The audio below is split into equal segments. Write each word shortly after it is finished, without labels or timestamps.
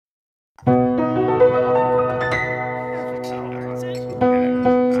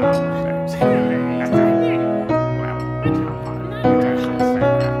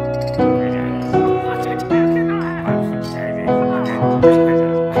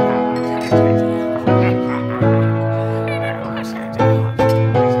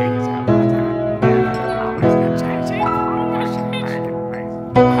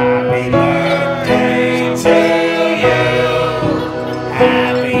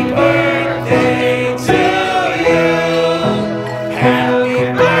birthday to you. Happy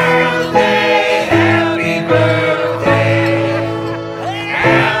birthday, happy birthday.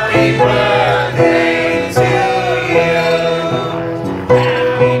 Happy birthday to you.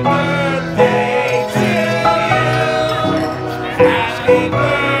 Happy birthday to you. Happy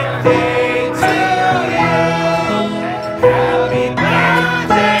birthday to you. Happy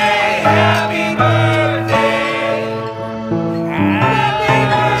birthday, happy birthday. Happy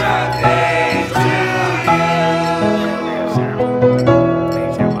birthday to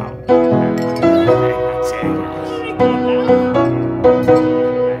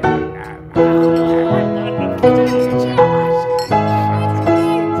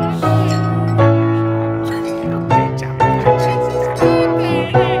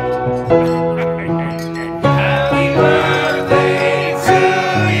Happy birthday to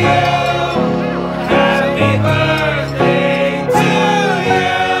you. Happy birthday to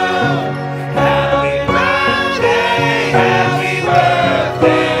you. Happy birthday, happy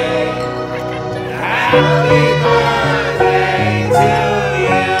birthday. Happy birthday to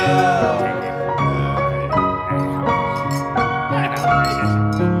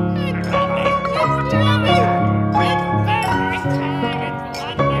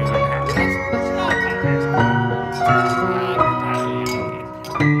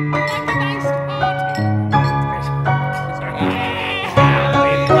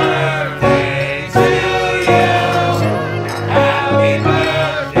Happy birthday to you. Happy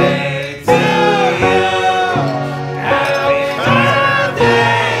birthday to you. Happy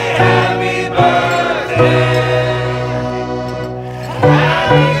birthday, happy birthday.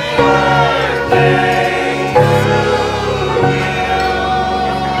 Happy